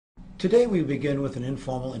Today we begin with an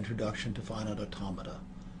informal introduction to finite automata.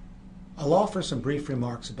 I'll offer some brief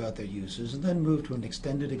remarks about their uses and then move to an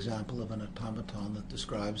extended example of an automaton that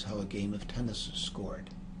describes how a game of tennis is scored.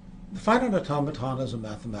 The finite automaton is a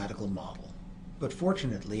mathematical model, but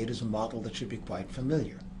fortunately it is a model that should be quite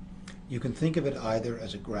familiar. You can think of it either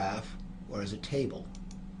as a graph or as a table.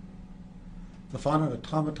 The finite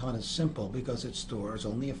automaton is simple because it stores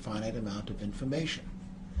only a finite amount of information.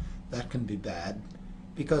 That can be bad,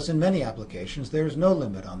 because in many applications there is no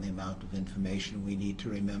limit on the amount of information we need to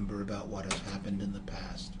remember about what has happened in the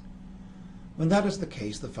past. When that is the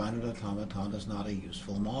case, the finite automaton is not a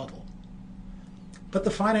useful model. But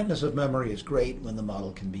the finiteness of memory is great when the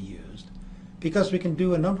model can be used, because we can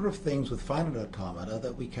do a number of things with finite automata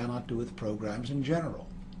that we cannot do with programs in general.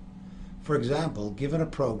 For example, given a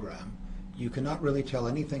program, you cannot really tell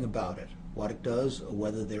anything about it, what it does, or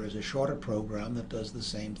whether there is a shorter program that does the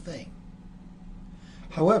same thing.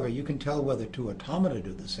 However, you can tell whether two automata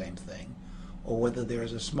do the same thing, or whether there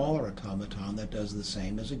is a smaller automaton that does the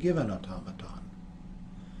same as a given automaton.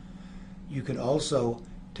 You can also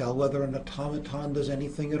tell whether an automaton does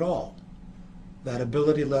anything at all. That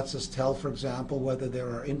ability lets us tell, for example, whether there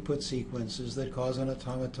are input sequences that cause an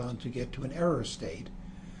automaton to get to an error state,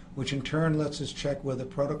 which in turn lets us check whether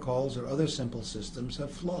protocols or other simple systems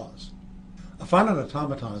have flaws. A finite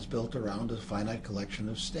automaton is built around a finite collection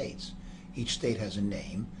of states. Each state has a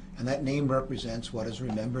name, and that name represents what is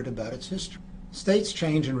remembered about its history. States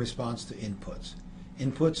change in response to inputs.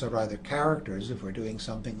 Inputs are either characters if we're doing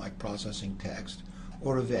something like processing text,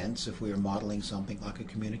 or events if we are modeling something like a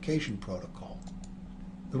communication protocol.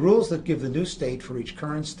 The rules that give the new state for each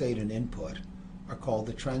current state an input are called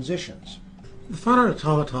the transitions. The finite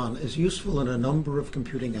automaton is useful in a number of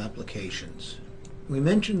computing applications. We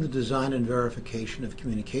mentioned the design and verification of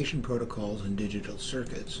communication protocols and digital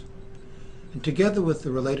circuits. And together with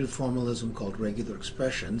the related formalism called regular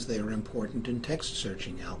expressions, they are important in text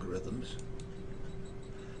searching algorithms.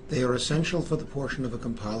 They are essential for the portion of a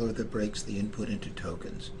compiler that breaks the input into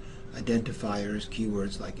tokens, identifiers,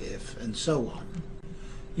 keywords like if, and so on.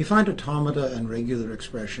 You find automata and regular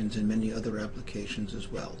expressions in many other applications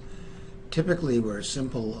as well, typically where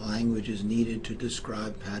simple language is needed to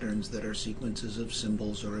describe patterns that are sequences of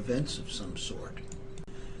symbols or events of some sort.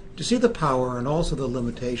 To see the power and also the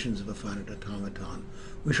limitations of a finite automaton,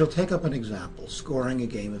 we shall take up an example, scoring a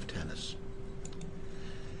game of tennis.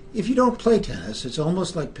 If you don't play tennis, it's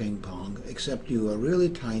almost like ping pong, except you are really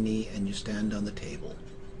tiny and you stand on the table.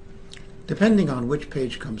 Depending on which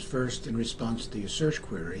page comes first in response to your search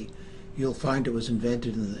query, you'll find it was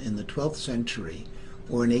invented in the 12th century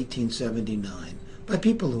or in 1879 by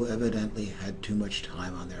people who evidently had too much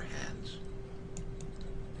time on their hands.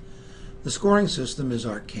 The scoring system is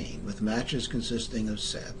arcane, with matches consisting of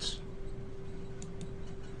sets,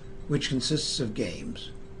 which consists of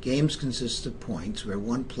games. Games consist of points where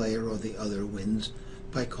one player or the other wins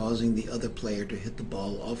by causing the other player to hit the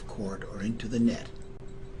ball off court or into the net.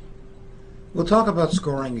 We'll talk about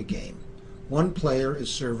scoring a game. One player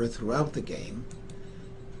is server throughout the game.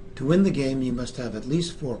 To win the game, you must have at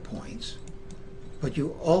least 4 points, but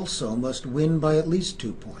you also must win by at least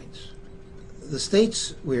 2 points. The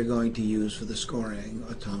states we are going to use for the scoring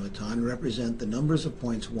automaton represent the numbers of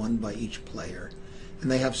points won by each player, and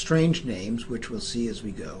they have strange names, which we'll see as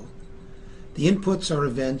we go. The inputs are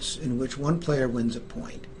events in which one player wins a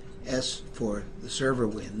point, S for the server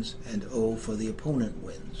wins, and O for the opponent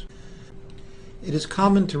wins. It is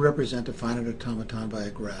common to represent a finite automaton by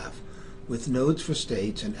a graph, with nodes for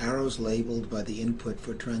states and arrows labeled by the input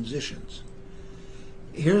for transitions.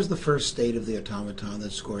 Here's the first state of the automaton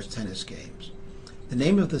that scores tennis games. The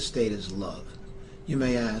name of the state is love. You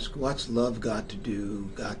may ask, what's love got to do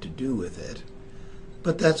with it?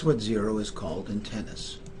 But that's what 0 is called in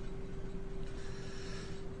tennis.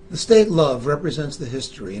 The state love represents the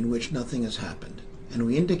history in which nothing has happened, and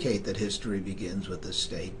we indicate that history begins with this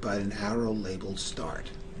state by an arrow labeled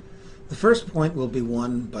start. The first point will be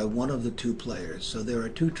won by one of the two players, so there are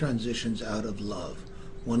 2 transitions out of love,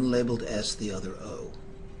 one labeled S, the other O.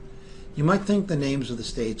 You might think the names of the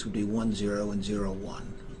states would be 1-0 and 0-1,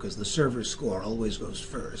 because the server's score always goes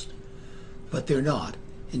first. But they're not.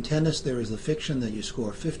 In tennis, there is the fiction that you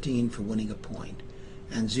score 15 for winning a point,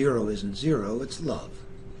 and 0 isn't 0, it's love.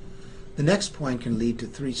 The next point can lead to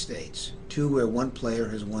 3 states, 2 where one player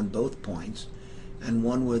has won both points, and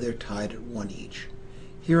 1 where they're tied at 1 each.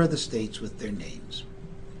 Here are the states with their names.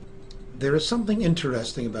 There is something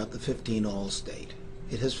interesting about the 15-all state.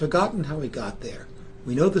 It has forgotten how we got there.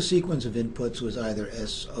 We know the sequence of inputs was either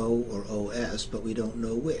SO or OS, but we don't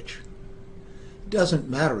know which. It doesn't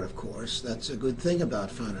matter, of course. That's a good thing about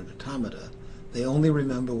finite automata. They only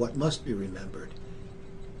remember what must be remembered.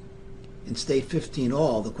 In state 15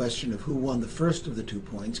 all, the question of who won the first of the 2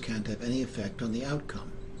 points can't have any effect on the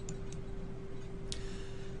outcome.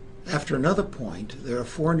 After another point, there are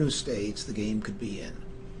 4 new states the game could be in.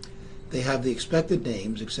 They have the expected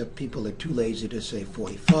names, except people are too lazy to say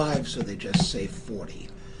 45, so they just say 40.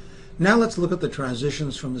 Now let's look at the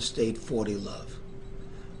transitions from the state 40 love.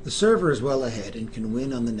 The server is well ahead and can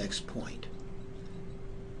win on the next point.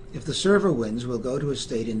 If the server wins, we'll go to a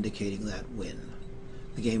state indicating that win.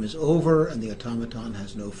 The game is over and the automaton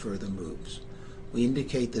has no further moves. We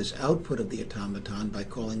indicate this output of the automaton by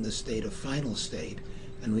calling the state a final state,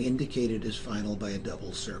 and we indicate it as final by a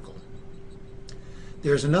double circle.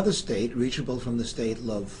 There is another state reachable from the state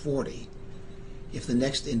love 40 if the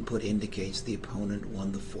next input indicates the opponent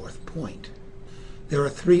won the 4th point. There are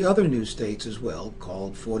 3 other new states as well,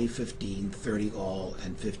 called 40-15, 30 all,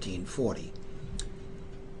 and 15-40.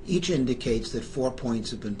 Each indicates that 4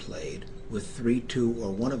 points have been played, with 3, 2,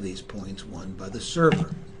 or 1 of these points won by the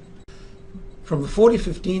server. From the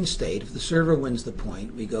 40-15 state, if the server wins the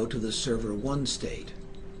point, we go to the server 1 state.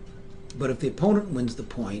 But if the opponent wins the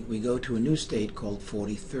point, we go to a new state called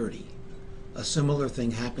 40-30. A similar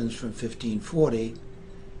thing happens from 15-40,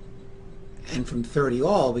 and from 30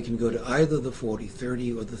 all, we can go to either the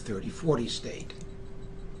 40-30 or the 30-40 state.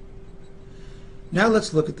 Now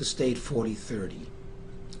let's look at the state 40-30.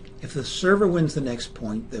 If the server wins the next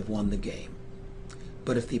point, they've won the game.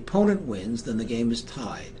 But if the opponent wins, then the game is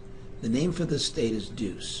tied. The name for this state is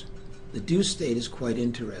deuce. The deuce state is quite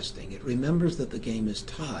interesting. It remembers that the game is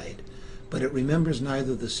tied, but it remembers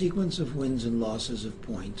neither the sequence of wins and losses of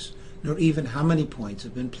points, nor even how many points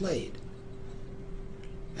have been played.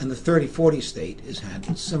 And the 30-40 state is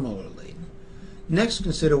handled similarly. Next,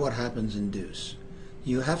 consider what happens in deuce.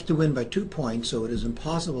 You have to win by 2 points, so it is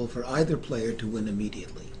impossible for either player to win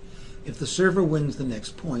immediately. If the server wins the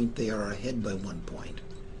next point, they are ahead by 1 point,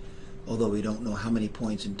 although we don't know how many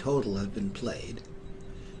points in total have been played.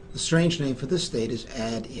 The strange name for this state is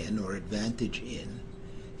add-in, or advantage in.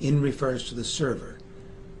 In refers to the server.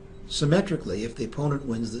 Symmetrically, if the opponent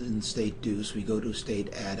wins in state deuce, we go to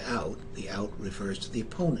state add-out. The out refers to the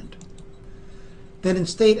opponent. Then in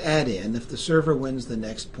state add-in, if the server wins the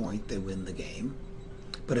next point, they win the game.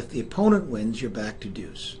 But if the opponent wins, you're back to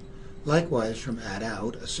deuce. Likewise, from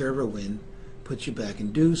add-out, a server win puts you back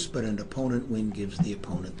in deuce, but an opponent win gives the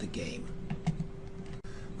opponent the game.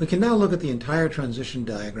 We can now look at the entire transition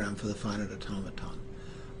diagram for the finite automaton.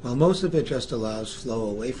 While most of it just allows flow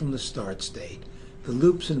away from the start state, the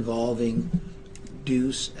loops involving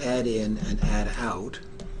deuce, add in, and add out,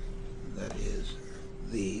 that is,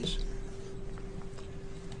 these,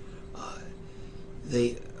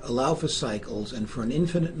 they allow for cycles and for an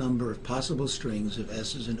infinite number of possible strings of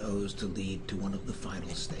S's and O's to lead to one of the final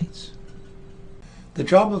states. The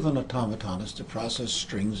job of an automaton is to process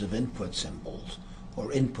strings of input symbols,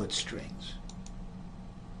 or input strings.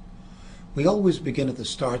 We always begin at the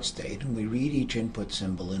start state and we read each input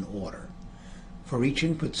symbol in order. For each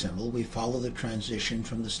input symbol, we follow the transition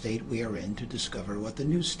from the state we are in to discover what the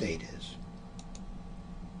new state is.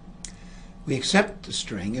 We accept the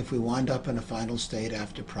string if we wind up in a final state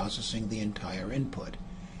after processing the entire input.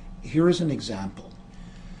 Here is an example.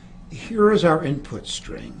 Here is our input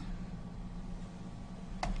string.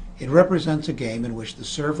 It represents a game in which the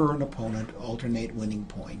server and opponent alternate winning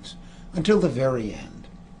points until the very end,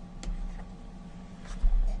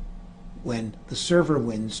 when the server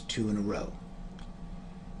wins 2 in a row.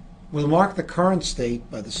 We'll mark the current state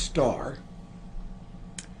by the star,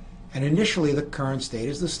 and initially the current state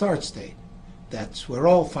is the start state. That's where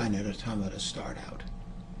all finite automata start out.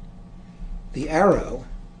 The arrow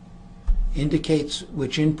indicates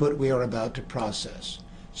which input we are about to process.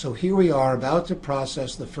 So here we are about to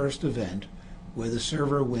process the first event where the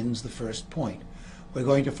server wins the first point. We're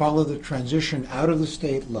going to follow the transition out of the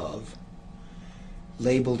state love,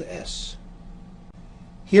 labeled S.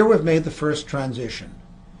 Here we've made the first transition.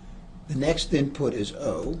 The next input is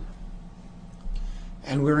O,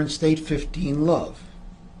 and we're in state 15 love.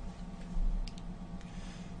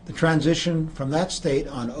 The transition from that state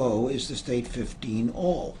on O is to state 15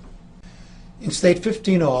 all. In state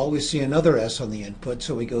 15 all, we see another S on the input,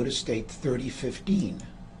 so we go to state 30-15.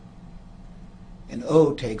 And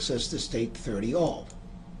O takes us to state 30 all.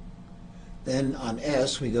 Then on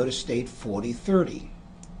S, we go to state 40-30.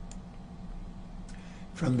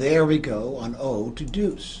 From there, we go on O to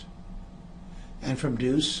deuce. And from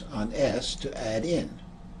deuce on S to add in.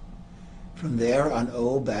 From there on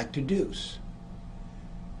O back to deuce.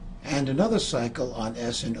 And another cycle on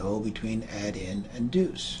S and O between add in and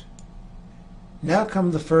deuce. Now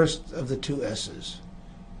come the first of the 2 S's.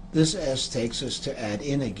 This S takes us to add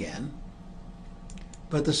in again,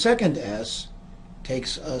 but the second S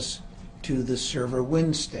takes us to the server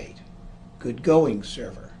win state. Good going,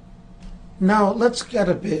 server. Now let's get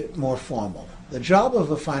a bit more formal. The job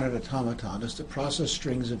of a finite automaton is to process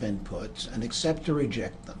strings of inputs and accept or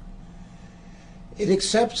reject them. It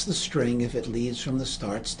accepts the string if it leads from the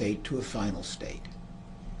start state to a final state.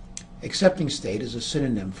 Accepting state is a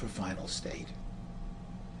synonym for final state.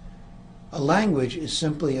 A language is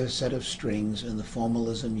simply a set of strings in the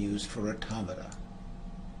formalism used for automata.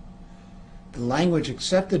 The language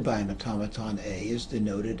accepted by an automaton A is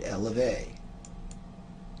denoted L of A.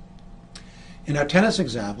 In our tennis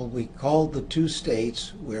example, we called the two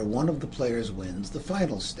states where one of the players wins the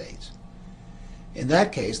final states. In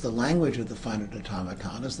that case, the language of the finite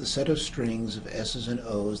automaton is the set of strings of S's and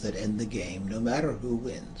O's that end the game, no matter who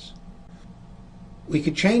wins. We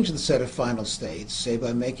could change the set of final states, say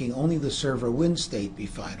by making only the server win state be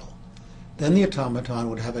final. Then the automaton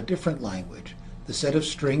would have a different language, the set of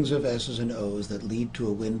strings of S's and O's that lead to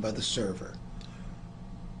a win by the server.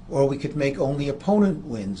 Or we could make only opponent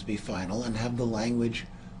wins be final and have the language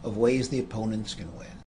of ways the opponents can win.